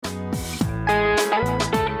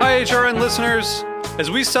HRN listeners.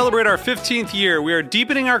 As we celebrate our 15th year, we are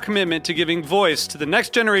deepening our commitment to giving voice to the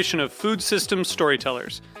next generation of food systems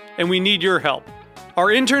storytellers, and we need your help. Our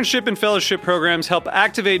internship and fellowship programs help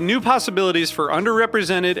activate new possibilities for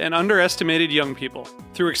underrepresented and underestimated young people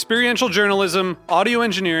through experiential journalism, audio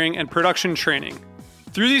engineering, and production training.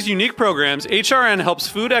 Through these unique programs, HRN helps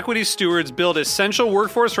food equity stewards build essential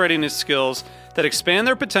workforce readiness skills that expand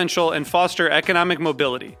their potential and foster economic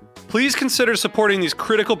mobility. Please consider supporting these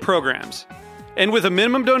critical programs. And with a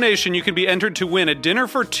minimum donation, you can be entered to win a dinner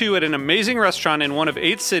for two at an amazing restaurant in one of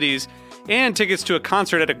 8 cities and tickets to a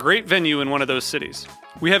concert at a great venue in one of those cities.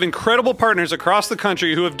 We have incredible partners across the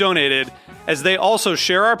country who have donated, as they also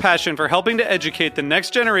share our passion for helping to educate the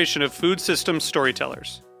next generation of food systems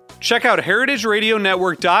storytellers. Check out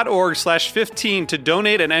heritageradionetwork.org/15 to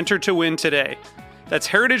donate and enter to win today. That's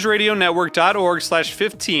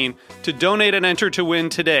heritageradionetwork.org/15 to donate and enter to win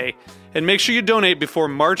today. And make sure you donate before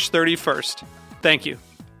March 31st. Thank you.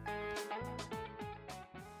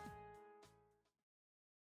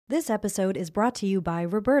 This episode is brought to you by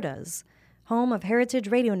Roberta's, home of Heritage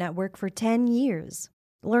Radio Network for 10 years.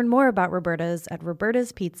 Learn more about Roberta's at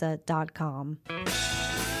robertaspizza.com.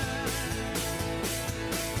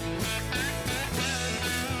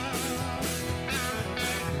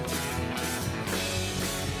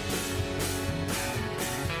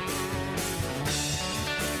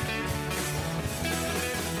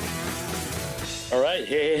 All right.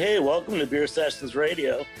 Hey, welcome to Beer Sessions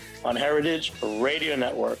Radio on Heritage Radio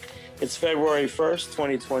Network. It's February 1st,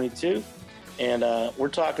 2022, and we're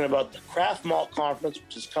talking about the Craft Malt Conference,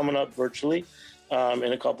 which is coming up virtually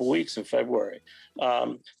in a couple weeks in February.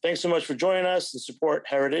 Thanks so much for joining us and support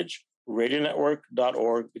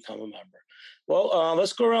heritageradionetwork.org. Become a member. Well,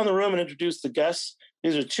 let's go around the room and introduce the guests.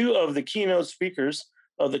 These are two of the keynote speakers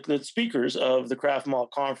of the Craft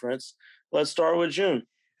Malt Conference. Let's start with June.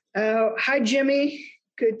 Hi, Jimmy.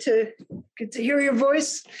 Good to hear your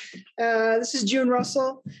voice. This is June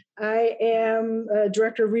Russell. I am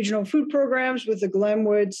Director of Regional Food Programs with the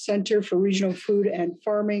Glenwood Center for Regional Food and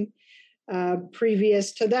Farming.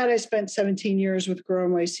 Previous to that, I spent 17 years with Grow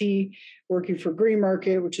NYC, working for Green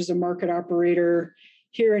Market, which is a market operator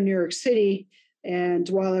here in New York City. And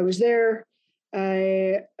while I was there,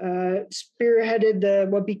 I spearheaded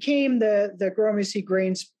what became the Grow NYC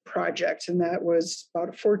Grains Project, and that was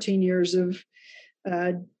about 14 years of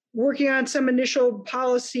working on some initial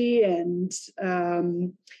policy and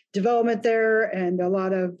development there, and a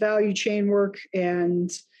lot of value chain work.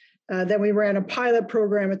 And then we ran a pilot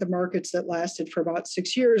program at the markets that lasted for about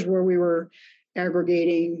 6 years, where we were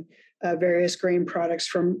aggregating various grain products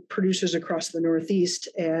from producers across the Northeast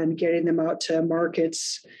and getting them out to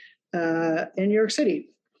markets in New York City.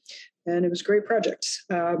 And it was a great project.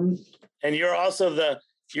 And you're also the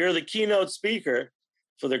keynote speaker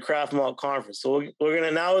for the Craft Malt Conference. So we're going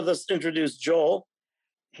to now introduce Joel.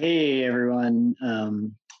 Hey, everyone.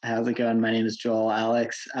 How's it going? My name is Joel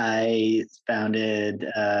Alex. I founded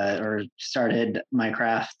or started my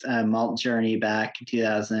craft malt journey back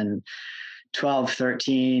in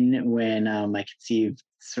 2012-13 when I conceived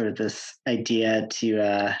sort of this idea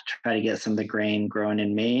to try to get some of the grain grown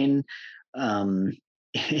in Maine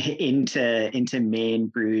into Maine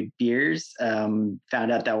brewed beers. Found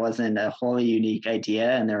out that wasn't a wholly unique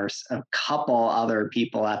idea, and there was a couple other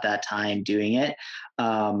people at that time doing it,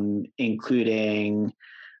 including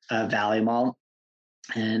Valley Malt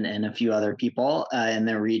and a few other people in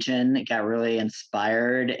the region. Got really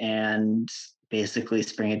inspired, and basically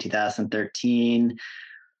spring of 2013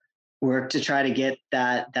 worked to try to get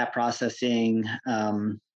that processing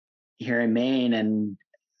here in Maine. And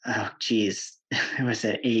oh geez, was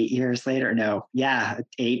it 8 years later? No, yeah,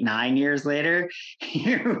 9 years later,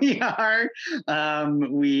 here we are.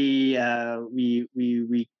 We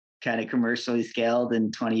kind of commercially scaled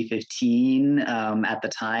in 2015. At the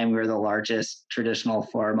time, we were the largest traditional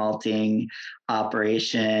floor malting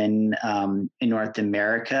operation in North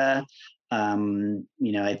America.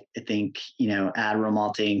 I think, Admiral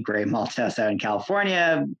Malting, Gray Malt House out in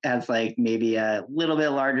California has like maybe a little bit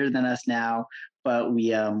larger than us now, but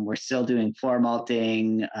we're still doing floor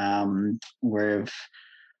malting. I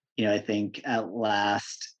think at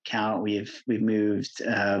last count, we've moved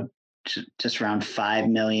just around 5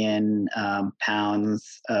 million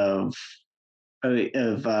pounds of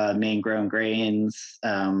Maine grown grains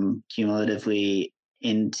cumulatively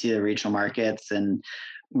into the regional markets. And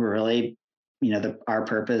we're really, our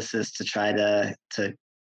purpose is to try to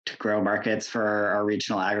grow markets for our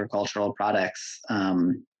regional agricultural products.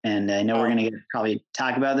 And I know we're going to probably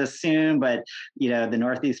talk about this soon, but the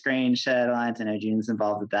Northeast Grain Shed Alliance, I know June's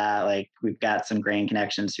involved with that. Like, we've got some grain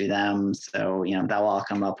connections through them, so that will all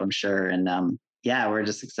come up, I'm sure. And we're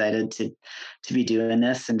just excited to be doing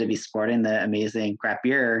this and to be supporting the amazing craft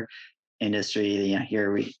beer industry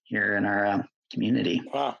here in our community.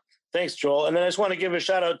 Wow. Thanks, Joel. And then I just want to give a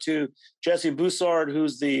shout out to Jesse Boussard,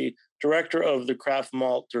 who's the director of the Craft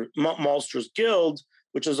Maltsters Guild,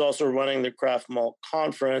 which is also running the Craft Malt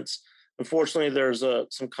Conference. Unfortunately, there's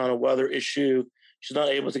some kind of weather issue. She's not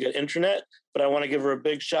able to get internet, but I want to give her a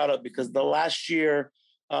big shout out because the last year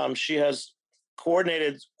she has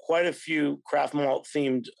coordinated quite a few Craft Malt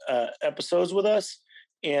themed episodes with us.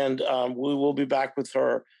 And we will be back with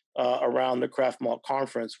her around the Craft Malt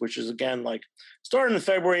Conference, which is, again, like starting on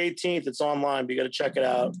February 18th. It's online, but you got to check it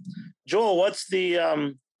out. Joel, what's the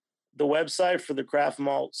website for the Craft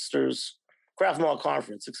Malt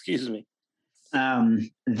Conference? Excuse me.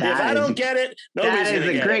 If I don't get it, nobody's going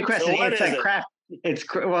to get it. That is a great question. So it's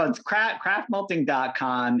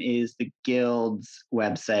craftmalting.com is the Guild's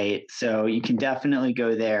website. So you can definitely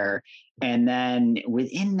go there. And then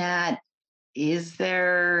within that, is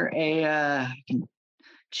there I can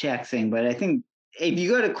check thing, but I think if you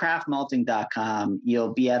go to craftmalting.com,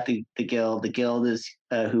 you'll be at the Guild. The Guild is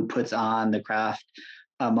who puts on the Craft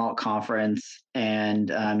Malt Conference, and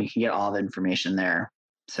you can get all the information there.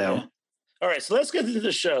 So, yeah. All right, so let's get into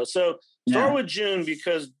the show. So start with June,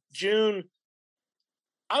 because June,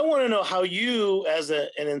 I want to know how you, as an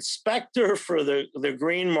inspector for the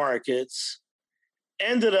green markets,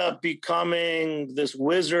 ended up becoming this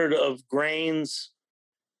wizard of grains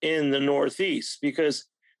in the Northeast. Because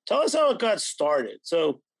tell us how it got started.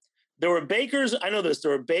 So there were bakers. I know this. There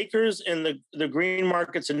were bakers in the green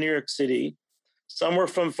markets in New York City. Some were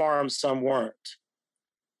from farms, some weren't.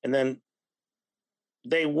 And then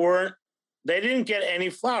they didn't get any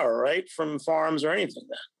flour, right, from farms or anything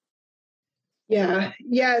then.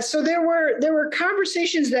 Yeah. So there were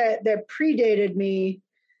conversations that predated me.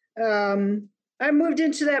 I moved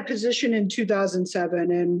into that position in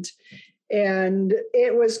 2007, and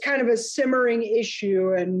it was kind of a simmering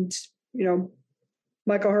issue. And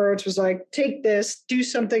Michael Horowitz was like, "Take this, do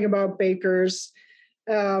something about bakers,"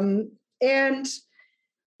 and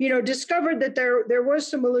discovered that there was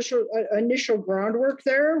some initial groundwork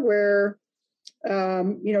there where.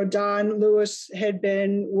 Don Lewis had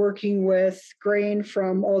been working with grain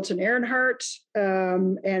from Alton Ehrenhardt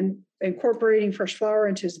and incorporating fresh flour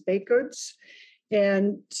into his baked goods.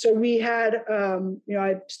 And so we had,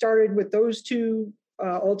 I started with those two.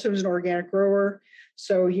 Alton's an organic grower,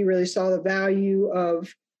 so he really saw the value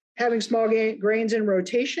of having small grains in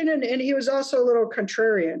rotation. And he was also a little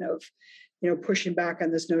contrarian of, pushing back on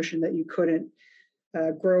this notion that you couldn't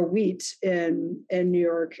grow wheat in New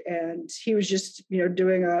York, and he was just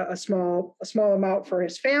doing a small amount for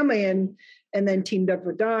his family, and then teamed up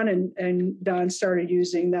with Don, and Don started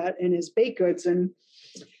using that in his baked goods. And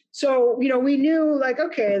so we knew, like,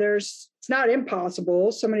 okay, it's not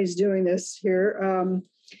impossible, somebody's doing this here,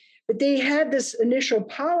 but they had this initial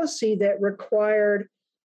policy that required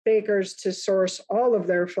bakers to source all of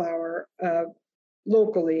their flour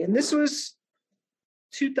locally, and this was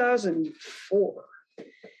 2004.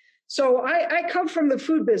 So I come from the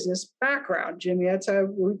food business background, Jimmy. That's how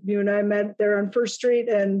you and I met there on First Street.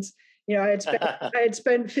 And, I had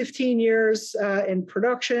spent 15 years in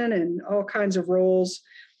production and all kinds of roles.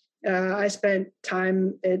 I spent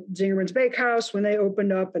time at Zingerman's Bakehouse when they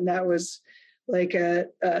opened up, and that was like a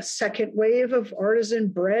second wave of artisan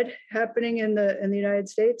bread happening in the United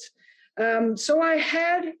States. So I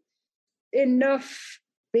had enough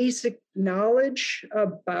basic knowledge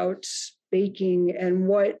about baking and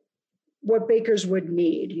what bakers would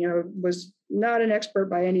need. Was not an expert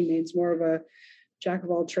by any means, more of a jack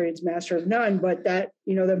of all trades, master of none, but that,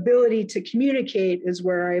 the ability to communicate is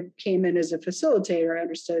where I came in as a facilitator. I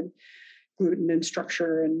understood gluten and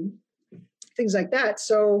structure and things like that.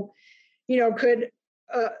 So, could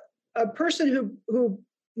a person who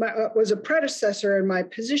was a predecessor in my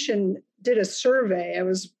position did a survey. I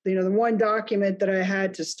was, the one document that I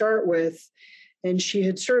had to start with, and she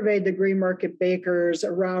had surveyed the green market bakers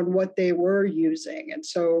around what they were using. And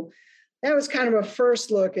so that was kind of a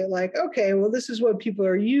first look at, like, okay, well, this is what people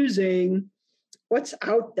are using, what's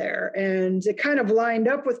out there. And it kind of lined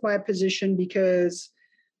up with my position because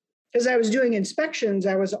as I was doing inspections,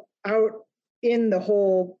 I was out in the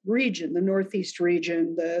whole region, the Northeast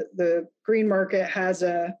region. The green market has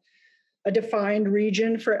a defined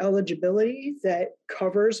region for eligibility that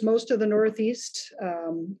covers most of the Northeast,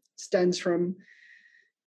 extends from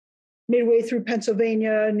midway through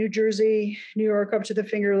Pennsylvania, New Jersey, New York, up to the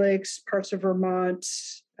Finger Lakes, parts of Vermont,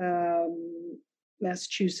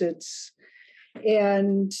 Massachusetts.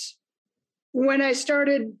 And when I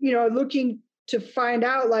started, looking to find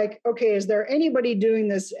out, like, okay, is there anybody doing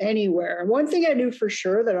this anywhere? And one thing I knew for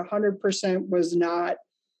sure, that 100% was not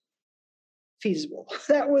feasible.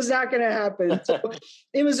 That was not going to happen. So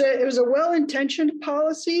it was a well-intentioned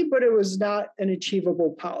policy, but it was not an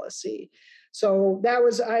achievable policy. So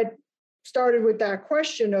I started with that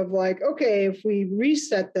question of like, okay, if we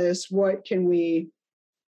reset this, what should we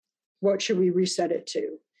reset it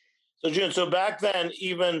to? So June, so back then,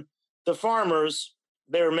 even the farmers,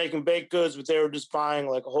 they were making baked goods, but they were just buying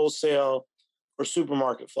like a wholesale or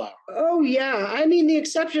supermarket flour. Oh yeah. I mean, the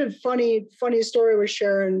exception, funny story with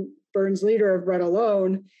Sharon Burns, leader of Bread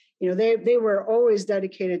Alone. They were always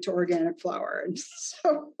dedicated to organic flour. And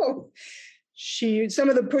so some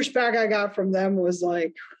of the pushback I got from them was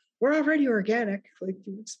like, we're already organic. Like,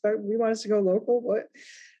 you expect we want us to go local? What?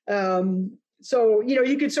 So,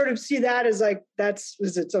 you could sort of see that as like,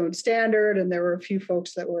 was its own standard. And there were a few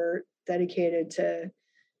folks that were dedicated to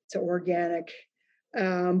organic.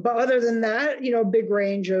 But other than that, big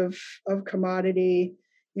range of commodity,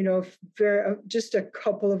 just a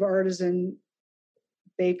couple of artisan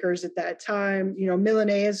bakers at that time.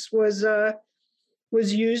 Milanese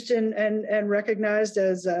was used and recognized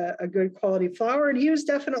as a good quality flour. And he was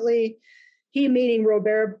definitely, meaning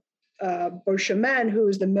Robert Beauchemin, who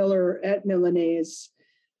was the miller at Milanese,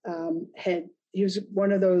 he was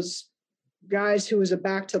one of those guys who was a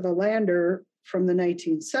back to the lander from the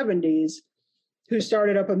 1970s who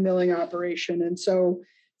started up a milling operation. And so,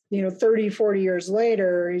 30, 40 years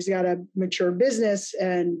later, he's got a mature business,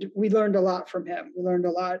 and we learned a lot from him. We learned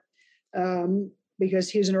a lot because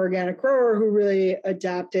he's an organic grower who really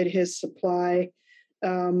adapted his supply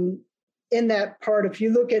in that part. If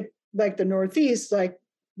you look at like the Northeast, like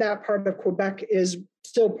that part of Quebec is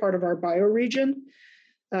still part of our bioregion,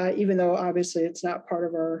 even though obviously it's not part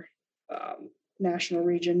of our national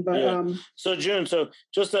region. But yeah. So June, so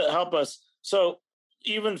just to help us, so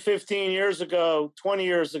even 15 years ago, 20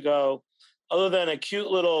 years ago, other than a cute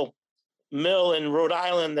little mill in Rhode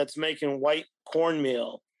Island that's making white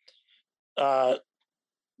cornmeal, there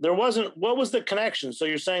wasn't, what was the connection? So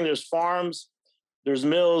you're saying there's farms, there's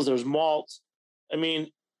mills, there's malt. I mean,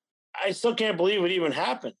 I still can't believe it even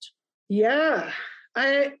happened. Yeah.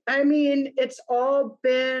 I mean, this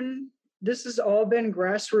has all been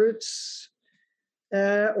grassroots,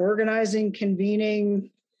 organizing, convening,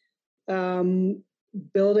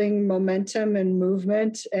 building momentum and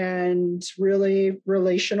movement, and really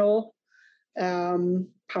relational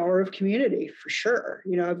power of community, for sure.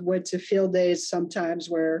 I've went to field days sometimes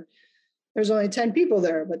where there's only 10 people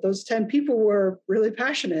there, but those 10 people were really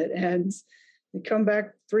passionate, and they come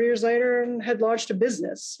back 3 years later and had launched a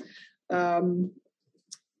business. NOFA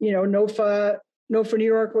New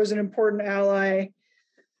York was an important ally,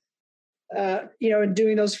 in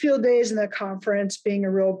doing those field days and that conference being a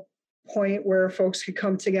real point where folks could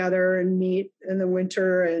come together and meet in the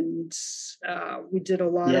winter. And we did a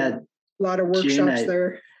lot of workshops June,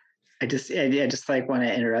 there. I just like want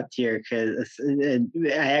to interrupt here because I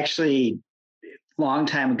actually, long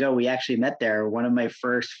time ago, we actually met there. One of my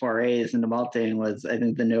first forays into malting was, I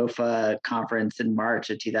think, the NOFA conference in March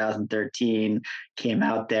of 2013. Came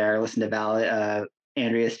out there, listened to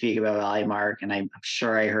Andrea speak about Valley Mark, and I'm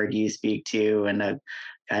sure I heard you speak too, and a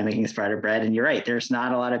guy making spreader bread. And you're right, there's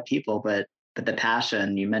not a lot of people, but the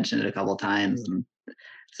passion, you mentioned it a couple of times, and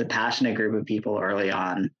it's a passionate group of people early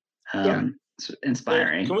on. It's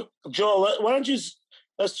inspiring. Joel, why don't you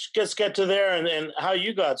let's just get to there and how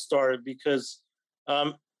you got started, because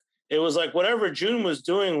it was like whatever June was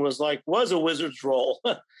doing was a wizard's role,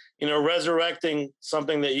 resurrecting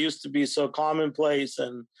something that used to be so commonplace.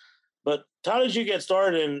 But how did you get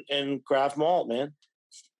started in craft malt, man?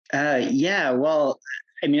 Well,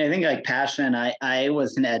 I mean, I think like passion, I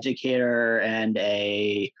was an educator and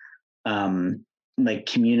a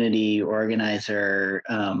community organizer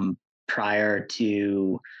prior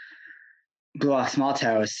to Blue Ox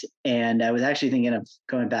Malthouse, and I was actually thinking of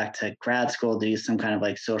going back to grad school to do some kind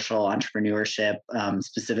of social entrepreneurship,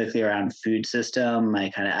 specifically around food system. My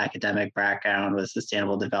kind of academic background was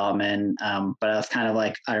sustainable development, but I was kind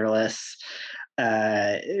of utterless,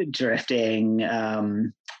 drifting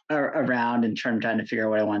around and trying to figure out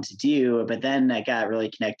what I wanted to do. But then I got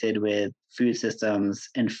really connected with food systems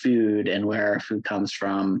and food and where our food comes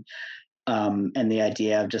from, and the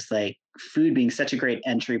idea of just food being such a great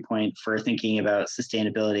entry point for thinking about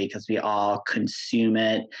sustainability, because we all consume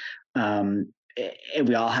it.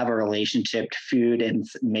 We all have a relationship to food, and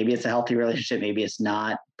maybe it's a healthy relationship, maybe it's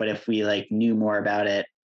not. But if we knew more about it,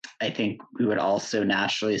 I think we would also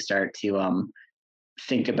naturally start to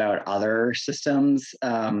think about other systems.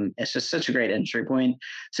 It's just such a great entry point.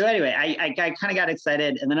 So anyway, I kind of got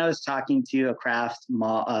excited, and then I was talking to a craft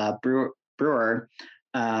brewer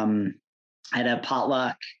at a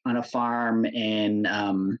potluck on a farm in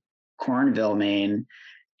Cornville, Maine,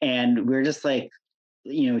 and we were just like,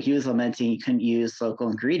 he was lamenting he couldn't use local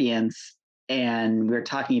ingredients, and we were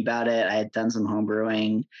talking about it. I had done some home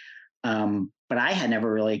brewing. But I had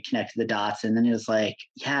never really connected the dots. And then it was like,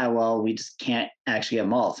 yeah, well, we just can't actually get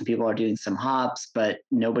malts. And people are doing some hops, but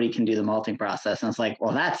nobody can do the malting process. And I was like,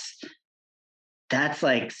 well, that's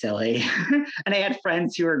like silly. And I had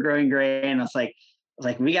friends who were growing grain. And I was like,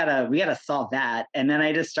 we gotta solve that. And then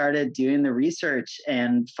I just started doing the research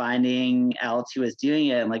and finding else who was doing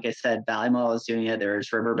it. And like I said, Valley Malt was doing it.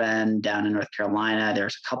 There's Riverbend down in North Carolina.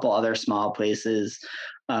 There's a couple other small places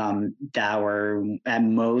that were at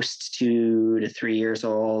most 2 to 3 years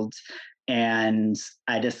old. And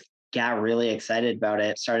I just got really excited about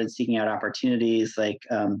it, started seeking out opportunities like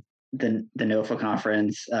the NOFA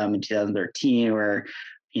conference in 2013, where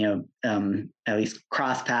at least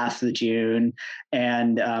cross paths with June,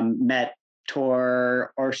 and met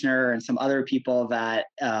Tor Orshner and some other people that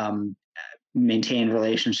maintained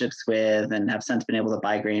relationships with and have since been able to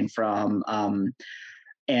buy grain from.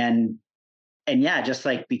 And yeah, just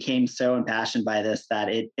like became so impassioned by this that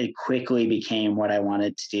it quickly became what I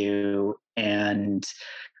wanted to do. And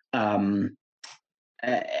I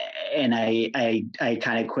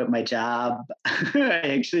kind of quit my job. I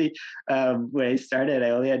actually, when I started,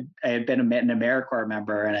 I had been an AmeriCorps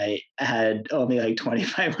member, and I had only like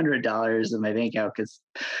 $2,500 in my bank account because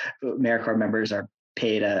AmeriCorps members are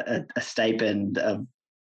paid a stipend of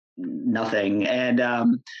nothing. And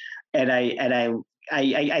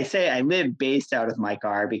I say I live based out of my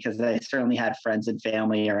car because I certainly had friends and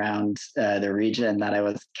family around the region that I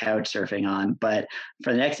was couch surfing on. But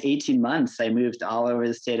for the next 18 months, I moved all over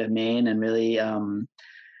the state of Maine and really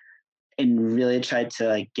tried to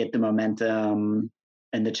like get the momentum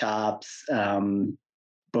and the chops,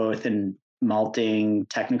 both in malting,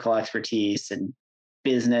 technical expertise, and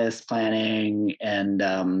business planning,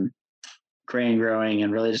 and grain growing,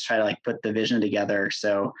 and really just try to like put the vision together.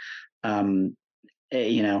 So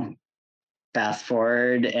fast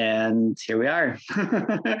forward, and here we are.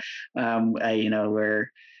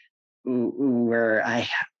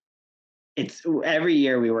 It's every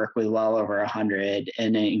year we work with well over 100,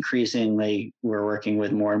 and increasingly we're working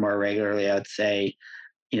with more and more regularly. I would say,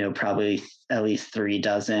 probably at least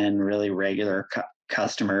 36 really regular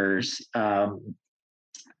customers, who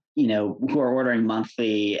are ordering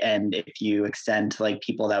monthly. And if you extend to like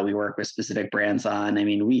people that we work with specific brands on, I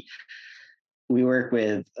mean, we work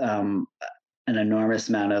with an enormous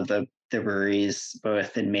amount of the breweries,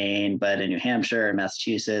 both in Maine, but in New Hampshire and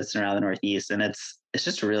Massachusetts and around the Northeast. And it's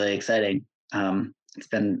just really exciting. It's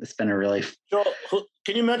been a really. Joel,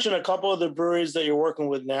 can you mention a couple of the breweries that you're working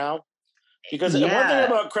with now? Because one thing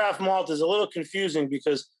about craft malt is a little confusing,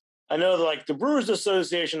 because I know that like the Brewers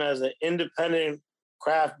Association has an independent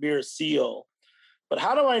craft beer seal. But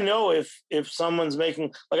how do I know if someone's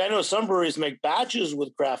making, like, I know some breweries make batches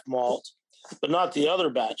with craft malt, but not the other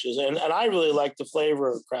batches. And I really like the flavor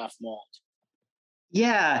of craft malt.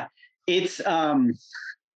 Yeah, it's, I'll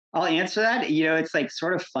answer that. It's like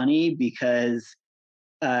sort of funny because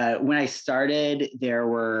when I started, there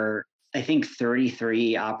were, I think,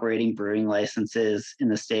 33 operating brewing licenses in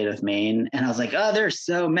the state of Maine. And I was like, oh, there's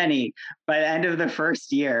so many. By the end of the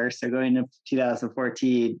first year, so going to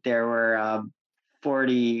 2014, there were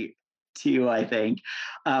 42, I think.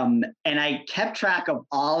 And I kept track of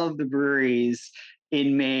all of the breweries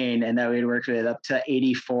in Maine and that we'd worked with up to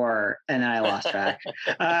 84, and then I lost track.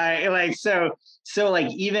 So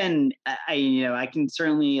like even I can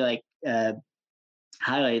certainly like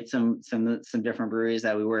highlight some different breweries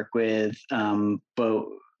that we work with, but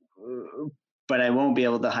I won't be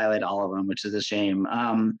able to highlight all of them, which is a shame.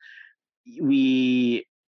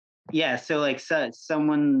 So like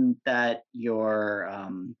someone that your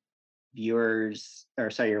viewers, or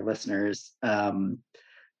sorry, your listeners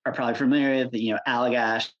are probably familiar with,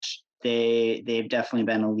 Allagash. They've definitely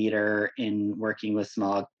been a leader in working with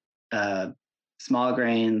small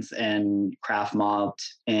grains and craft malt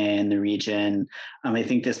in the region. I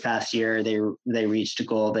think this past year they reached a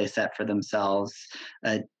goal they set for themselves.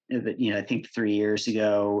 I think 3 years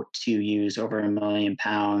ago, to use over 1 million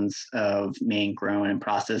pounds of Maine grown and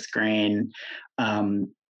processed grain.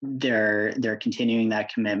 They're continuing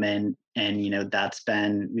that commitment, and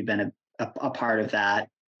we've been a part of that,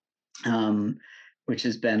 which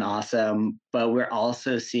has been awesome. But we're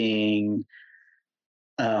also seeing,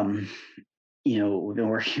 we've been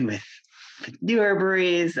working with newer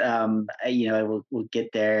breweries, we'll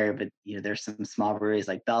get there, but there's some small breweries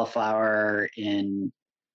like Bellflower in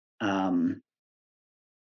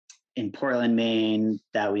Portland, Maine,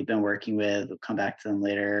 that we've been working with. We'll come back to them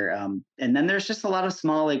later. And then there's just a lot of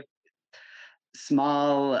small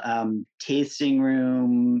tasting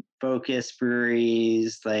room focused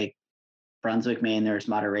breweries like Brunswick, Maine. There's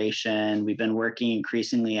Moderation. We've been working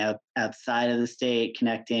increasingly outside of the state,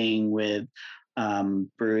 connecting with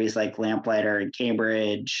breweries like Lamplighter in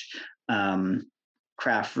Cambridge,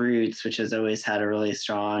 Craft Roots, which has always had a really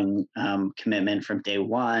strong commitment from day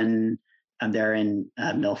one. They're in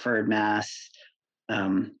Milford, Mass.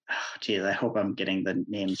 I hope I'm getting the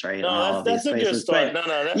names right. No, that's a good start. But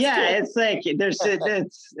that's yeah, good. it's like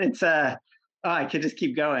it's I could just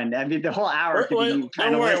keep going. I mean, the whole hour could be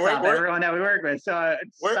trying to list off everyone that we work with. So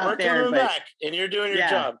we're coming back, and you're doing your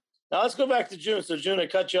job. Now let's go back to June. So June, I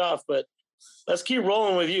cut you off, but let's keep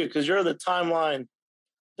rolling with you because you're the timeline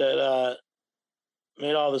that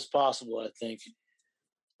made all this possible, I think.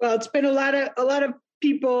 Well, it's been a lot of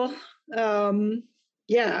people.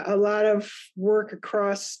 A lot of work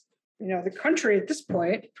across the country at this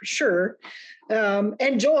point for sure.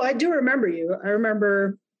 And Joel, I do remember you. I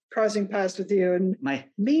remember crossing paths with you, and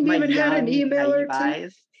maybe even had an email or two.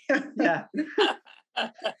 Yeah.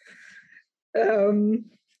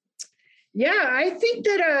 I think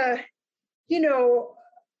that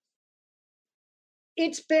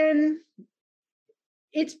it's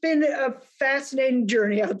been a fascinating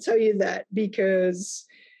journey, I'll tell you that, because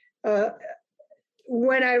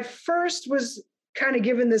when I first was kind of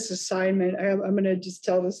given this assignment, I'm going to just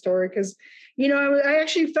tell the story because, I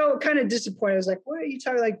actually felt kind of disappointed. I was like, what are you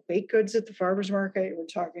talking, like baked goods at the farmer's market? We're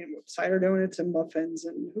talking about cider donuts and muffins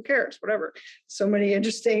and who cares, whatever. So many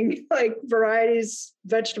interesting varieties,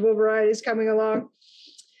 vegetable varieties coming along.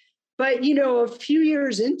 But, a few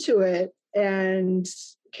years into it and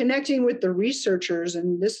connecting with the researchers,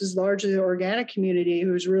 and this is largely the organic community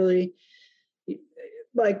who's really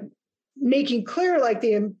making clear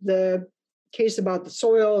the case about the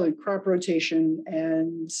soil and crop rotation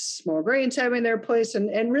and small grains having their place.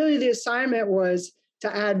 And really the assignment was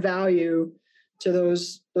to add value to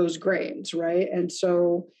those grains, right? And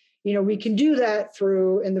so, we can do that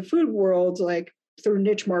in the food world, through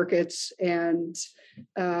niche markets and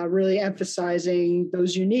really emphasizing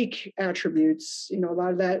those unique attributes. A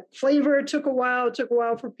lot of that flavor took a while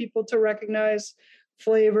for people to recognize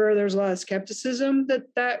flavor. There's a lot of skepticism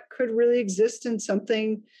that could really exist in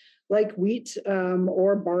something like wheat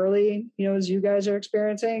or barley, as you guys are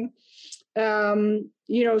experiencing. So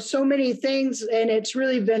many things, and it's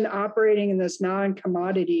really been operating in this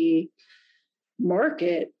non-commodity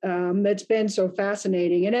market that's been so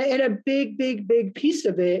fascinating. And a big piece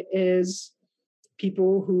of it is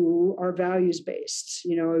people who are values-based.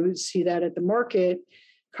 We see that at the market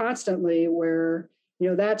constantly where,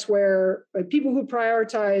 that's where people who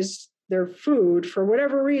prioritize their food for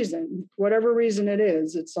whatever reason it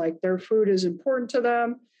is, it's like their food is important to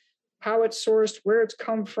them, how it's sourced, where it's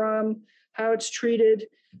come from, how it's treated,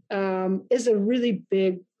 is a really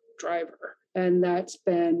big driver. And that's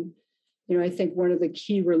been, I think one of the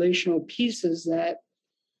key relational pieces that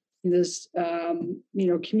this,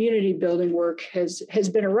 community building work has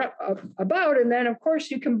been about. And then of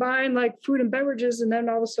course you combine food and beverages, and then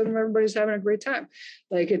all of a sudden everybody's having a great time.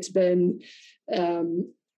 It's been,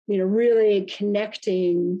 really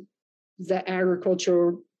connecting the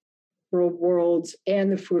agricultural world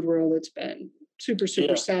and the food world. It's been super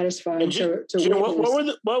satisfying to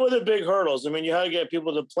what were the big hurdles? I mean, you had to get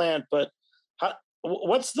people to plant, but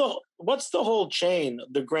what's the whole chain,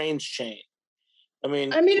 the grains chain? I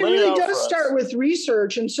mean, it really does start with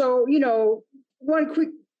research. And so, one quick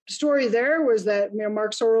story there was that,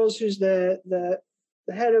 Mark Sorrells, who's the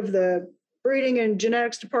head of the breeding and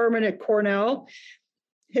genetics department at Cornell,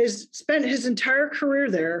 has spent his entire career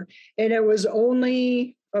there. And it was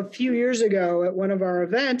only a few years ago at one of our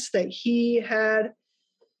events that he had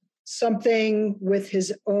something with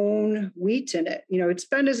his own wheat in it. He'd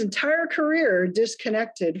spent his entire career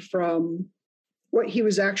disconnected from what he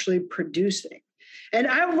was actually producing. And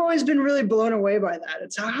I've always been really blown away by that.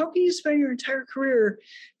 It's how can you spend your entire career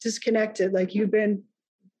disconnected? You've been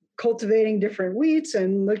cultivating different wheats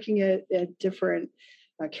and looking at different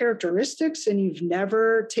characteristics, and you've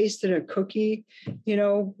never tasted a cookie,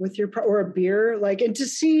 with or a beer, and to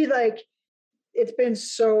see it's been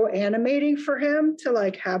so animating for him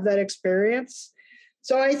to have that experience.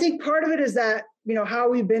 So I think part of it is that, how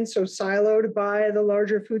we've been so siloed by the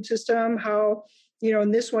larger food system, how,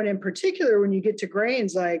 in this one in particular, when you get to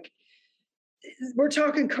grains, we're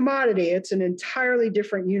talking commodity. It's an entirely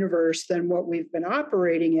different universe than what we've been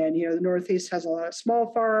operating in. The Northeast has a lot of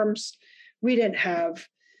small farms. We didn't have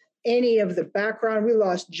any of the background. We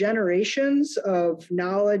lost generations of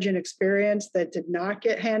knowledge and experience that did not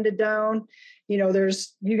get handed down. You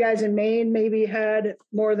guys in Maine maybe had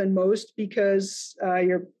more than most because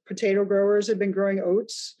your potato growers have been growing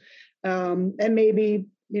oats. And maybe,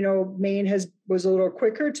 Maine was a little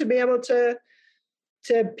quicker to be able to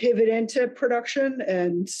pivot into production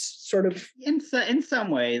and sort of. In some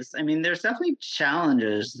ways, I mean, there's definitely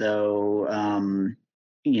challenges though.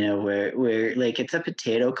 Where like it's a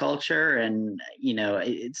potato culture, and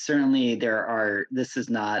it's certainly this is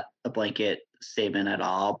not a blanket statement at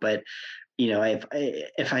all, but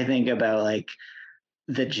if I think about like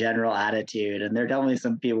the general attitude, and there are definitely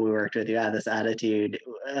some people we worked with who had this attitude,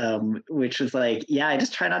 which was like, yeah, I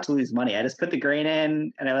just try not to lose money. I just put the grain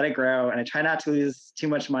in and I let it grow, and I try not to lose too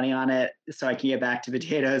much money on it so I can get back to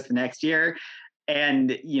potatoes the next year.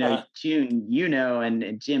 And June,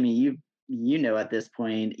 and Jimmy, at this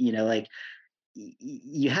point, like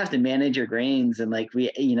you have to manage your grains, and like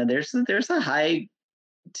there's a high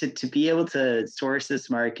to be able to source this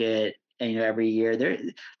market. And every year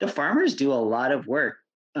the farmers do a lot of work,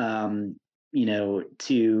 to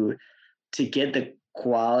get the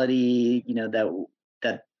quality,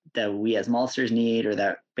 that we as maltsters need, or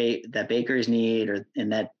that bakers need,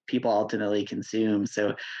 and that people ultimately consume.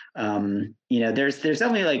 So, there's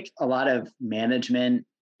definitely like a lot of management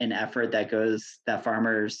and effort that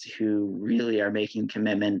farmers who really are making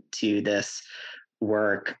commitment to this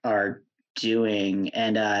work are doing,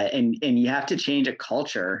 and you have to change a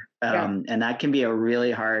culture, and that can be a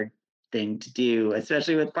really hard thing to do,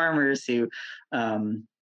 especially with farmers who, I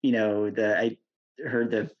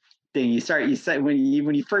heard the thing you said when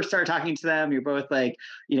you first start talking to them, you're both like,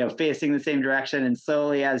 facing the same direction, and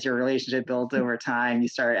slowly as your relationship builds over time, you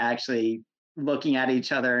start actually looking at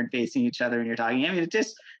each other and facing each other, and you're talking. I mean, it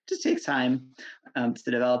just takes time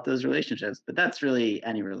to develop those relationships, but that's really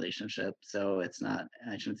any relationship. So it's not,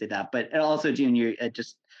 I shouldn't say that, but also, June, you're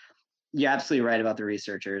absolutely right about the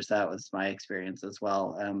researchers. That was my experience as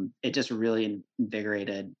well. It just really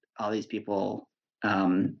invigorated all these people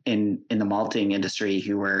in the malting industry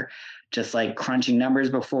who were just like crunching numbers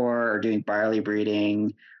before, or doing barley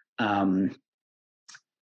breeding. And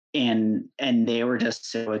they were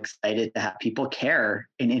just so excited to have people care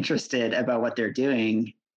and interested about what they're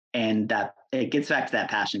doing. And that it gets back to that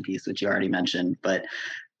passion piece, which you already mentioned. But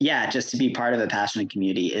yeah, just to be part of a passionate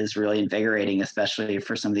community is really invigorating, especially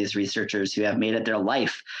for some of these researchers who have made it their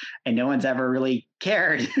life and no one's ever really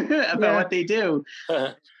cared about what they do.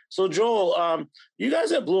 So Joel, you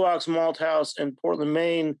guys at Blue Ox Malt House in Portland,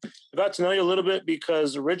 Maine, I got to know you a little bit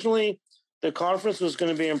because originally the conference was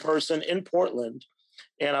going to be in person in Portland,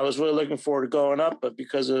 and I was really looking forward to going up, but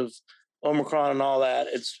because of Omicron and all that,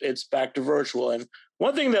 it's back to virtual. And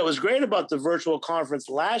one thing that was great about the virtual conference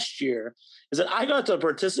last year is that I got to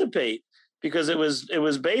participate because it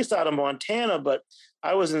was based out of Montana, but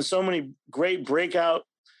I was in so many great breakout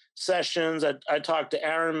sessions. I talked to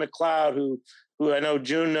Aaron McLeod, who I know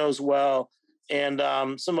June knows well, and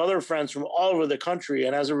some other friends from all over the country.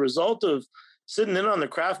 And as a result of sitting in on the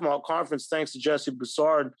Craft Malt Conference, thanks to Jesse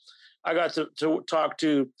Broussard, I got to talk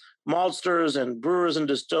to maltsters and brewers and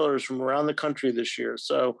distillers from around the country this year.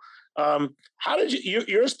 So how did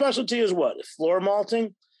your specialty is what? Floor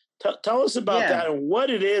malting? Tell us about that and what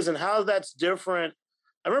it is and how that's different.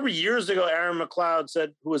 I remember years ago, Aaron McLeod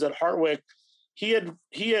said, who was at Hartwick, he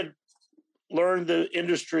had learned the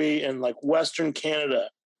industry in like Western Canada.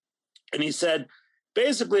 And he said,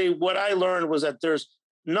 basically what I learned was that there's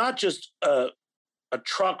not just a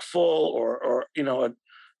truck full or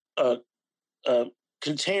a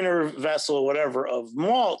container vessel, whatever, of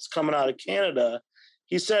malts coming out of Canada.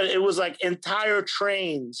 He said it was like entire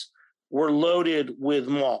trains were loaded with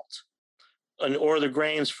malt or the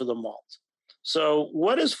grains for the malt. So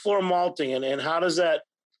what is floor malting and how does that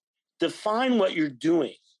define what you're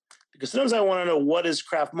doing? Because sometimes I want to know what is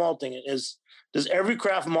craft malting. Does every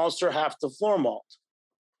craft maltster have to floor malt?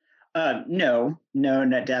 No,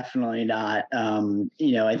 definitely not.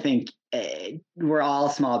 I think we're all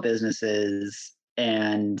small businesses,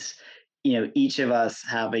 and each of us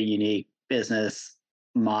have a unique business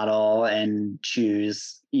model and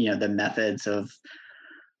choose the methods of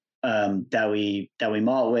that we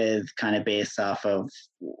malt with, kind of based off of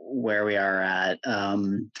where we are at.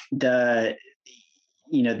 The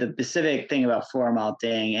specific thing about floor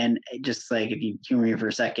malting, and just like if you humor me for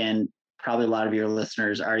a second, probably a lot of your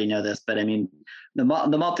listeners already know this, but I mean, the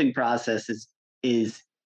malting process is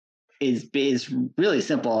really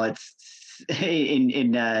simple. It's in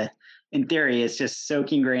in theory, it's just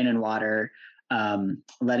soaking grain in water,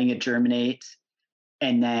 letting it germinate,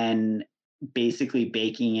 and then basically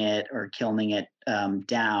baking it or kilning it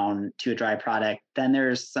down to a dry product. Then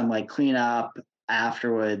there's some like cleanup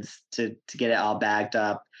afterwards to get it all bagged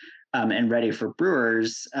up and ready for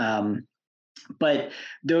brewers. But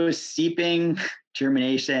those steeping,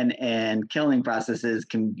 germination, and kilning processes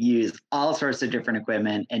can use all sorts of different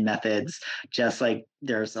equipment and methods, just like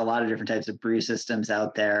there's a lot of different types of brew systems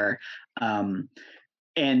out there. And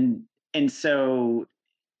so,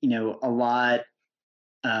 a lot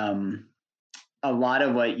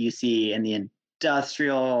of what you see in the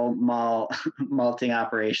industrial malting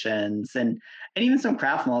operations and even some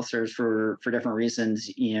craft maltsters for different reasons,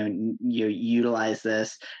 you utilize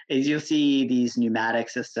this, is you'll see these pneumatic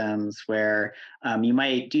systems where you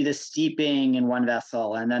might do the steeping in one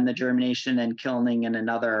vessel and then the germination and kilning in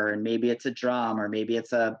another, and maybe it's a drum, or maybe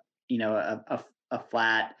it's a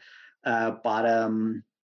flat bottom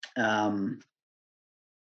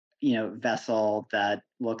vessel that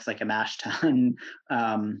looks like a mash tun,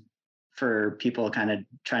 for people kind of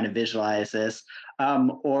trying to visualize this,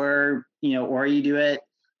 or you do it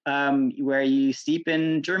where you steep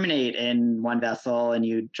and germinate in one vessel and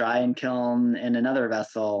you dry and kiln in another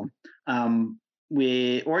vessel, or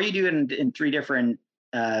you do it in three different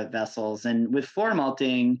vessels. And with floor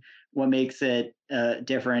malting, what makes it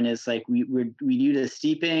different is like we do the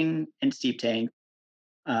steeping and steep tank,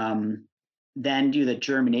 then do the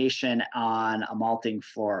germination on a malting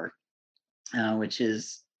floor, which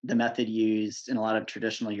is the method used in a lot of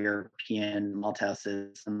traditional European malt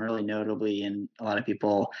houses, and really notably, and a lot of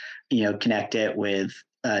people, connect it with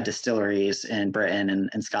distilleries in Britain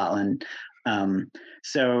and Scotland.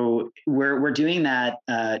 So we're doing that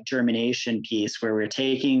germination piece where we're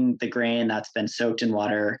taking the grain that's been soaked in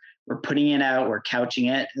water, we're putting it out, we're couching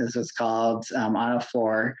it, as it's called, on a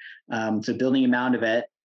floor, so building a mound of it,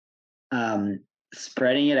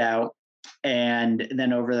 spreading it out, and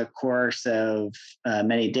then over the course of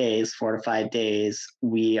many days, 4 to 5 days,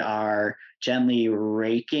 we are gently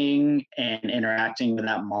raking and interacting with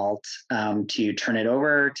that malt to turn it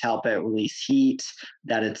over, to help it release heat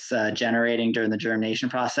that it's generating during the germination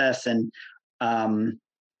process. And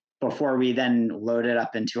before we then load it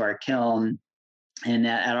up into our kiln, and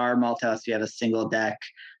at our malt house, we have a single deck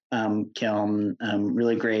kiln,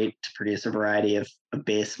 really great to produce a variety of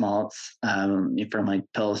base malts, from like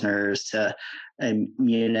Pilsners to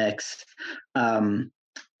Munichs.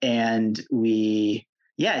 And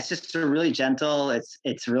it's just a really gentle,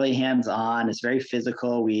 it's really hands-on, it's very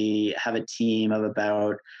physical. We have a team of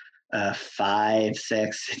about 5,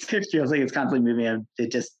 6. It feels like it's constantly moving.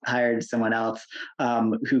 It just hired someone else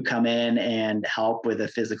who come in and help with the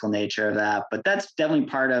physical nature of that. But that's definitely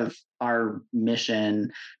part of our mission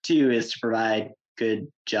too, is to provide good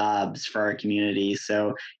jobs for our community.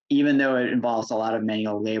 So even though it involves a lot of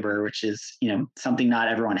manual labor, which is something not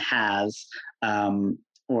everyone has,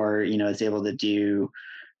 or is able to do,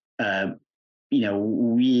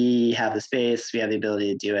 we have the space, we have the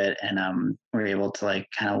ability to do it, and we're able to like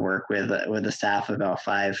kind of work with a staff of about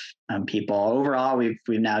 5 people. Overall, we've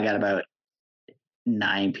now got about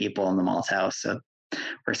 9 people in the malt house, so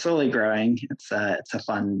we're slowly growing. It's a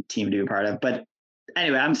fun team to be a part of. But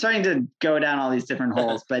anyway, I'm starting to go down all these different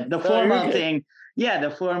holes. But the floor malting,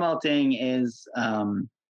 the floor malting is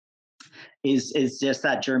just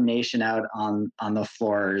that germination out on the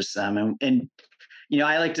floors, and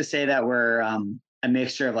I like to say that we're a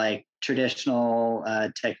mixture of like traditional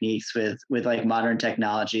techniques with like modern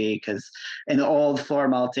technology, because in the old floor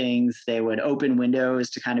maltings, they would open windows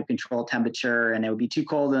to kind of control temperature, and it would be too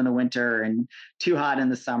cold in the winter and too hot in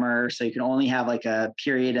the summer. So you can only have like a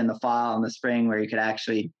period in the fall and the spring where you could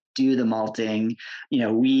actually do the malting.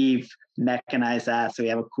 We've mechanized that, so we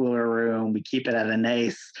have a cooler room. We keep it at a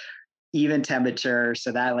nice even temperature,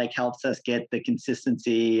 so that like helps us get the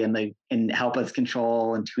consistency and help us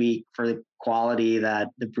control and tweak for the quality that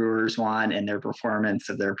the brewers want and their performance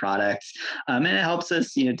of their products, and it helps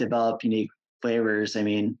us develop unique flavors. I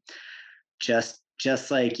mean, just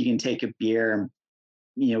like you can take a beer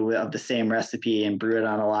of the same recipe and brew it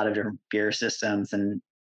on a lot of different beer systems, and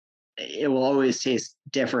it will always taste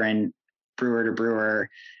different brewer to brewer.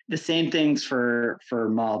 The same things for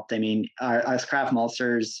malt. I mean, as craft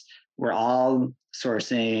maltsters, we're all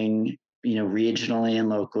sourcing, regionally and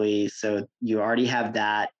locally. So you already have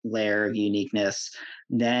that layer of uniqueness.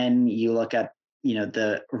 Then you look at,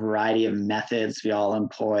 the variety of methods we all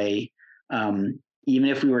employ. Even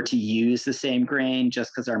if we were to use the same grain,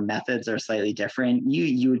 just because our methods are slightly different,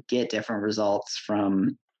 you would get different results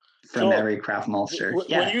from every craft maltster.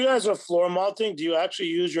 When you guys are floor malting, do you actually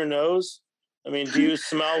use your nose? I mean, do you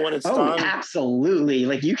smell when it's Oh, done? absolutely.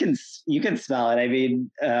 Like you can smell it. I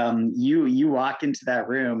mean, you walk into that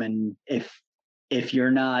room, and if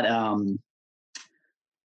you're not,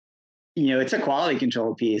 it's a quality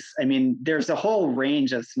control piece. I mean, there's a whole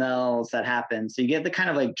range of smells that happen. So you get the kind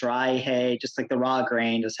of like dry hay, just like the raw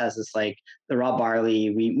grain just has this like the raw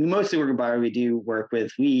barley. We mostly work with barley. We do work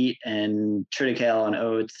with wheat and triticale and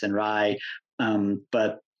oats and rye.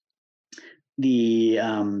 But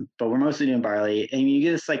we're mostly doing barley, and you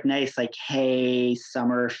get this like nice like hay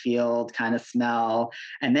summer field kind of smell,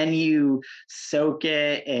 and then you soak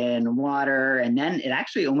it in water, and then it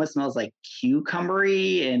actually almost smells like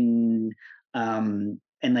cucumbery and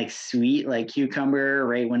like sweet like cucumber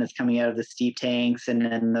right when it's coming out of the steep tanks, and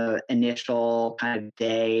then the initial kind of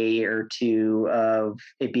day or two of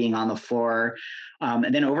it being on the floor,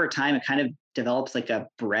 and then over time it kind of develops like a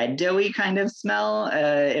bread doughy kind of smell,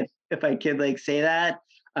 if I could like say that,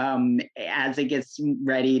 as it gets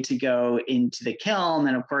ready to go into the kiln.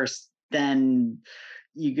 And of course, then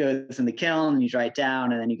you go in the kiln and you dry it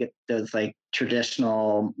down, and then you get those like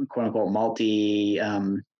traditional quote unquote malty,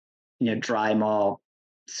 dry malt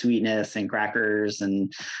sweetness and crackers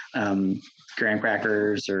and graham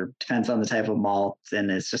crackers, or depends on the type of malt. And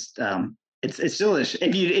it's just, it's delicious.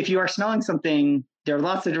 If you are smelling something, there are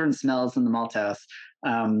lots of different smells in the malt house.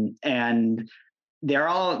 And they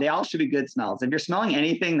all should be good smells. If you're smelling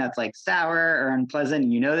anything that's like sour or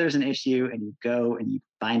unpleasant, there's an issue, and you go and you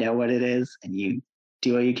find out what it is, and you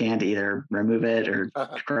do what you can to either remove it or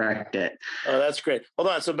correct it. Oh, that's great. Hold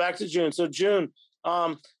on. So back to June. So June,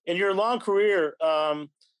 in your long career,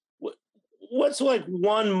 what's like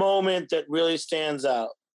one moment that really stands out?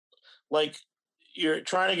 Like you're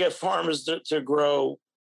trying to get farmers to grow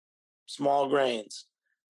small grains.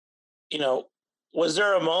 Was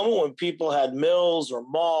there a moment when people had mills or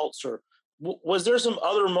malts, or was there some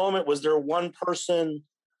other moment? Was there one person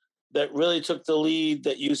that really took the lead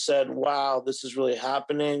that you said, wow, this is really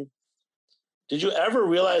happening? Did you ever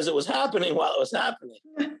realize it was happening while it was happening?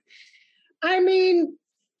 I mean,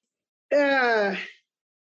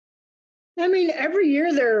 every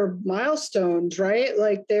year there are milestones, right?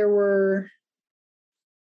 Like there were.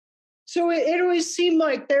 So it always seemed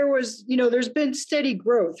like there was, there's been steady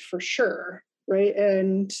growth for sure. Right.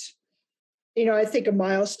 And, I think a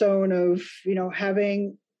milestone of,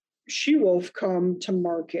 having She-Wolf come to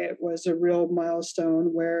market was a real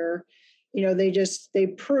milestone where, they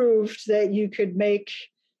proved that you could make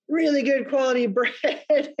really good quality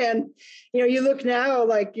bread. And, you look now,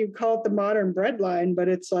 like you call it the modern bread line, but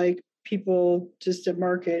it's like people just at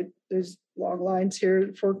market, there's long lines here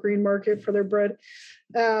at Fort Greene Market for their bread.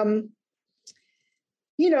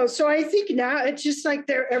 So I think now it's just like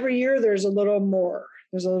every year there's a little more.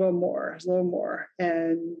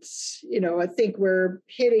 And, I think we're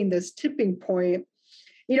hitting this tipping point.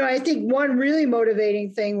 I think one really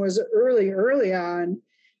motivating thing was early on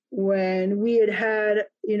when we had,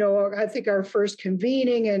 I think our first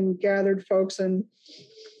convening and gathered folks, and,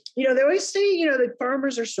 they always say, that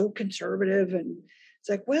farmers are so conservative, and it's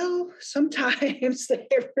like, well, sometimes they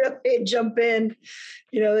really jump in,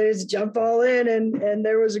 they just jump all in. And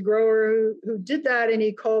there was a grower who did that, and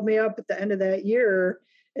he called me up at the end of that year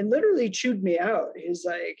and literally chewed me out. He's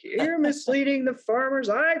like, you're misleading the farmers.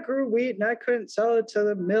 I grew wheat and I couldn't sell it to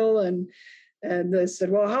the mill. And they said,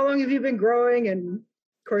 well, how long have you been growing? And of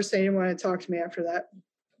course, they didn't want to talk to me after that.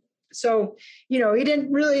 So, he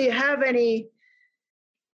didn't really have any.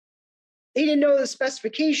 He didn't know the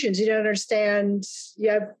specifications. He didn't understand.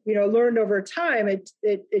 Learned over time.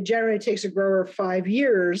 It generally takes a grower 5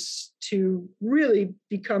 years to really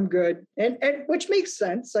become good, and which makes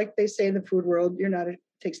sense. Like they say in the food world, it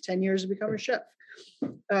takes 10 years to become a chef.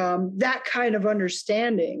 That kind of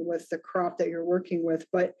understanding with the crop that you're working with,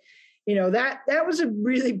 but that was a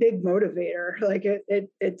really big motivator. Like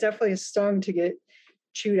it definitely stung to get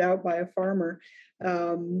chewed out by a farmer,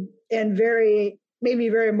 and made me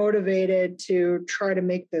very motivated to try to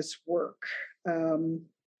make this work.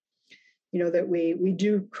 That we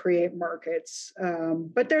do create markets.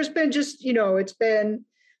 But there's been just, it's been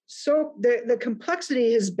so, the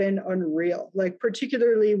complexity has been unreal, like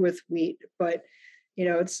particularly with wheat, but,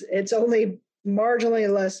 it's only marginally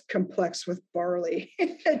less complex with barley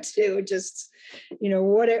too. Just,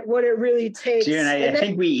 what it really takes. June, I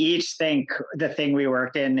think we each think the thing we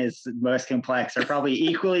work in is most complex, or probably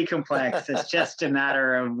equally complex. It's just a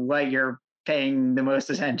matter of what you're paying the most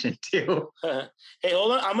attention to. Hey,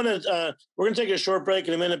 hold on. We're going to take a short break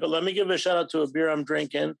in a minute, but let me give a shout out to a beer I'm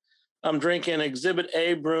drinking. I'm drinking Exhibit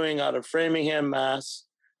A Brewing out of Framingham, Mass,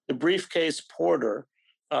 the Briefcase Porter.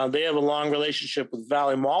 They have a long relationship with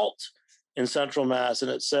Valley Malt in Central Mass, and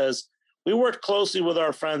it says, We worked closely with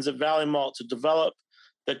our friends at Valley Malt to develop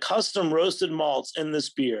the custom roasted malts in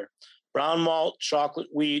this beer: brown malt, chocolate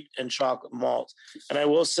wheat, and chocolate malt. And I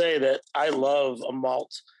will say that I love a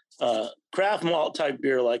malt, craft malt type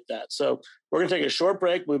beer like that. So we're going to take a short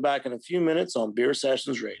break. We'll be back in a few minutes on Beer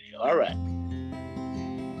Sessions Radio. All right.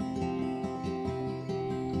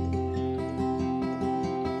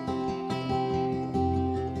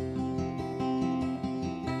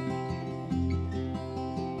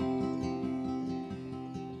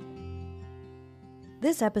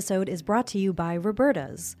 This episode is brought to you by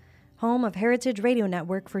Roberta's, home of Heritage Radio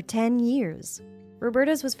Network for 10 years.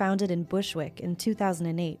 Roberta's was founded in Bushwick in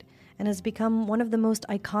 2008 and has become one of the most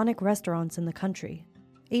iconic restaurants in the country.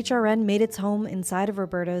 HRN made its home inside of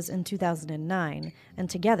Roberta's in 2009, and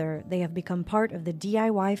together they have become part of the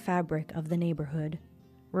DIY fabric of the neighborhood.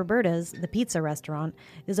 Roberta's, the pizza restaurant,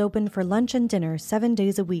 is open for lunch and dinner 7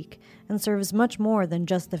 days a week and serves much more than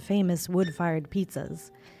just the famous wood-fired pizzas.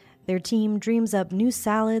 Their team dreams up new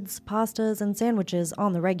salads, pastas, and sandwiches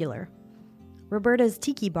on the regular. Roberta's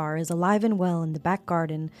Tiki Bar is alive and well in the back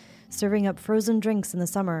garden, serving up frozen drinks in the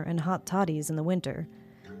summer and hot toddies in the winter.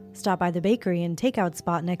 Stop by the bakery and takeout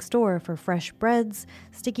spot next door for fresh breads,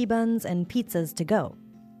 sticky buns, and pizzas to go.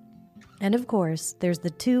 And of course, there's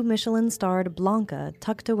the 2 Michelin-starred Blanca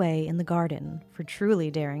tucked away in the garden for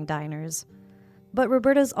truly daring diners. But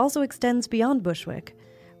Roberta's also extends beyond Bushwick,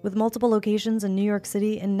 with multiple locations in New York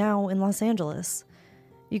City and now in Los Angeles.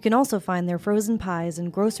 You can also find their frozen pies in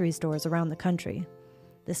grocery stores around the country.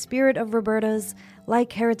 The spirit of Roberta's,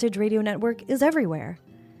 like Heritage Radio Network, is everywhere.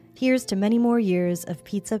 Here's to many more years of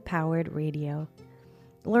pizza-powered radio.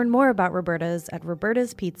 Learn more about Roberta's at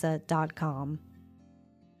robertaspizza.com.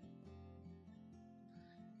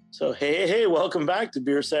 So, hey, welcome back to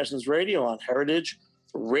Beer Sessions Radio on Heritage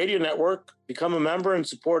Radio Network. Become a member and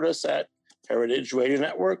support us at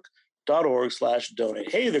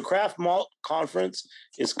heritageradionetwork.org/donate. Hey, the Craft Malt Conference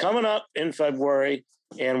is coming up in February,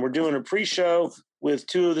 and we're doing a pre-show with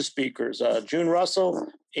 2 of the speakers, June Russell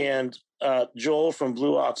and Joel from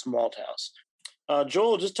Blue Ox Malt House.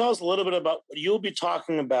 Joel, just tell us a little bit about what you'll be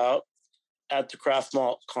talking about at the Craft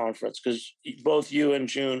Malt Conference, because both you and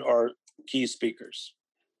June are key speakers.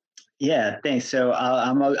 Yeah, thanks. So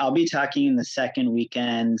I'll be talking the second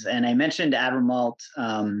weekend, and I mentioned Admiral Malt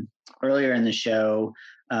earlier in the show,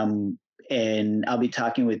 and I'll be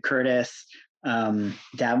talking with Curtis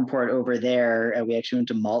Davenport over there. We actually went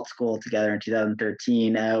to malt school together in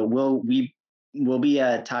 2013. We'll be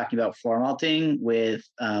talking about floor malting with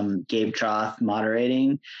Gabe Troth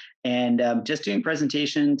moderating, and just doing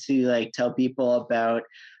presentation to tell people about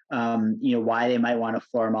why they might want to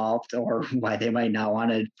floor malt or why they might not want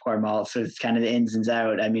to floor malt. So it's kind of the ins and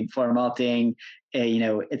outs. I mean, floor malting,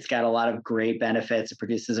 it's got a lot of great benefits. It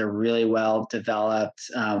produces a really well-developed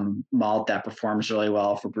malt that performs really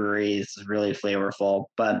well for breweries. It's really flavorful,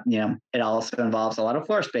 but, it also involves a lot of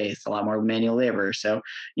floor space, a lot more manual labor. So,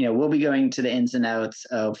 we'll be going to the ins and outs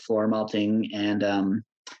of floor malting and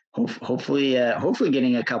hopefully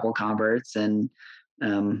getting a couple converts and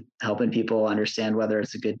helping people understand whether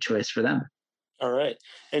it's a good choice for them. All right.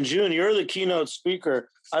 And June, you're the keynote speaker.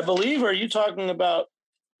 I believe, are you talking about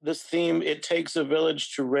this theme, It Takes a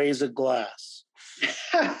Village to Raise a Glass?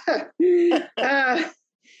 I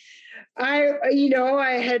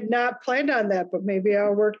had not planned on that, but maybe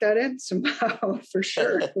I'll work that in somehow for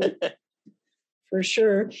sure. For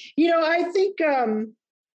sure. I think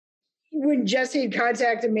when Jesse had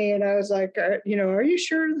contacted me and I was like, are you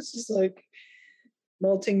sure this is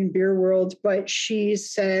malting and beer world? But she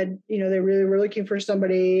said, they really were looking for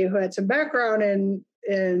somebody who had some background and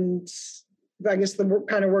I guess the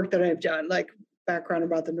kind of work that I've done, like background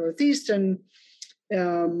about the Northeast and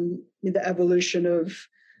the evolution of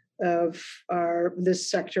this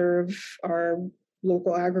sector of our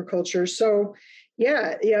local agriculture. So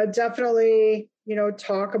yeah, definitely,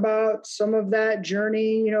 talk about some of that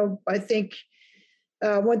journey. I think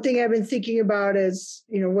one thing I've been thinking about is,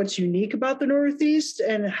 what's unique about the Northeast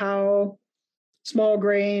and how small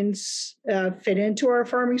grains fit into our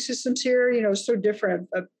farming systems here. So different.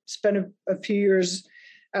 I've spent a few years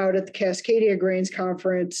out at the Cascadia Grains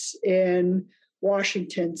Conference in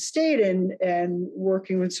Washington State and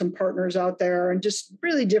working with some partners out there, and just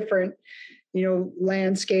really different,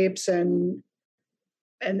 landscapes and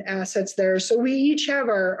assets there. So we each have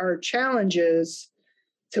our challenges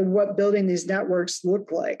to what building these networks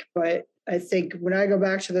look like. But I think when I go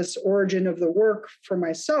back to this origin of the work for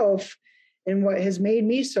myself and what has made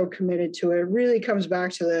me so committed to it, really comes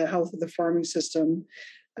back to the health of the farming system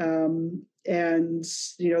and,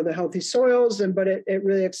 the healthy soils. But it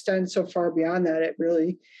really extends so far beyond that. It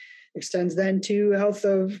really extends then to health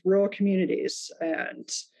of rural communities and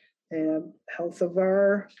health of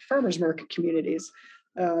our farmers market communities,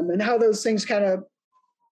 and how those things kind of,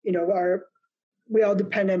 we all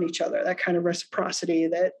depend on each other, that kind of reciprocity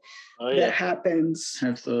that happens.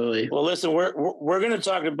 Absolutely. Well, listen, we're going to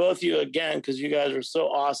talk to both of you again because you guys are so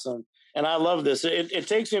awesome. And I love this. It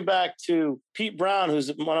takes me back to Pete Brown,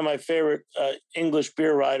 who's one of my favorite English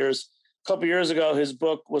beer writers. A couple of years ago, his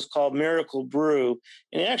book was called Miracle Brew.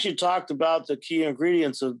 And he actually talked about the key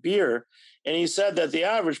ingredients of beer. And he said that the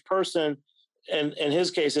average person, in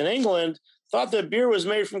his case in England, thought that beer was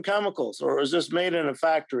made from chemicals or was just made in a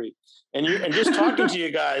factory. And just talking to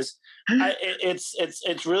you guys,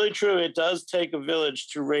 it's really true. It does take a village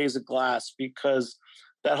to raise a glass, because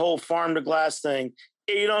that whole farm to glass thing,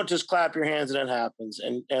 you don't just clap your hands and it happens.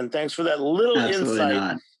 And thanks for that little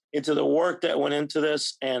insight into the work that went into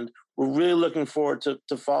this. And we're really looking forward to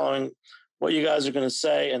following what you guys are going to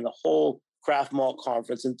say and the whole Craft Malt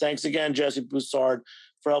Conference. And thanks again, Jesse Broussard,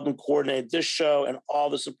 for helping coordinate this show and all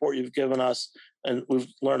the support you've given us. And we've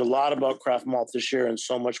learned a lot about craft malt this year and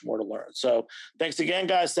so much more to learn. So thanks again,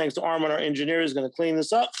 guys. Thanks to Armin, our engineer, who's going to clean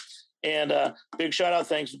this up. And big shout out.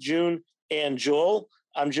 Thanks to June and Joel.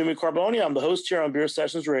 I'm Jimmy Carboni. I'm the host here on Beer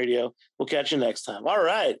Sessions Radio. We'll catch you next time. All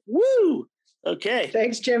right. Woo. Okay.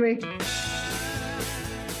 Thanks, Jimmy.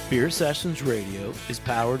 Beer Sessions Radio is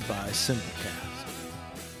powered by Simplecast.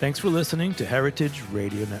 Thanks for listening to Heritage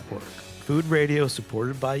Radio Network, food radio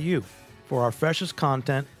supported by you. For our freshest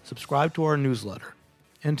content, subscribe to our newsletter.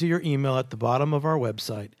 Enter your email at the bottom of our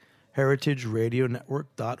website,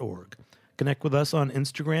 heritageradionetwork.org. Connect with us on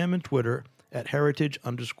Instagram and Twitter at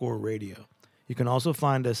heritage_radio. You can also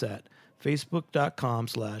find us at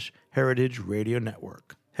facebook.com/Heritage Radio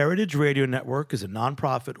Network. Heritage Radio Network is a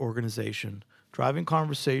nonprofit organization driving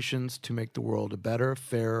conversations to make the world a better,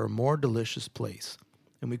 fairer, more delicious place.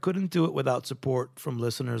 And we couldn't do it without support from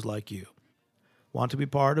listeners like you. Want to be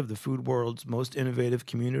part of the food world's most innovative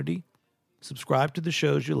community? Subscribe to the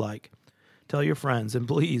shows you like. Tell your friends, and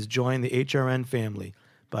please join the HRN family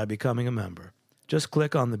by becoming a member. Just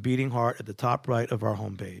click on the beating heart at the top right of our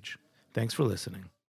homepage. Thanks for listening.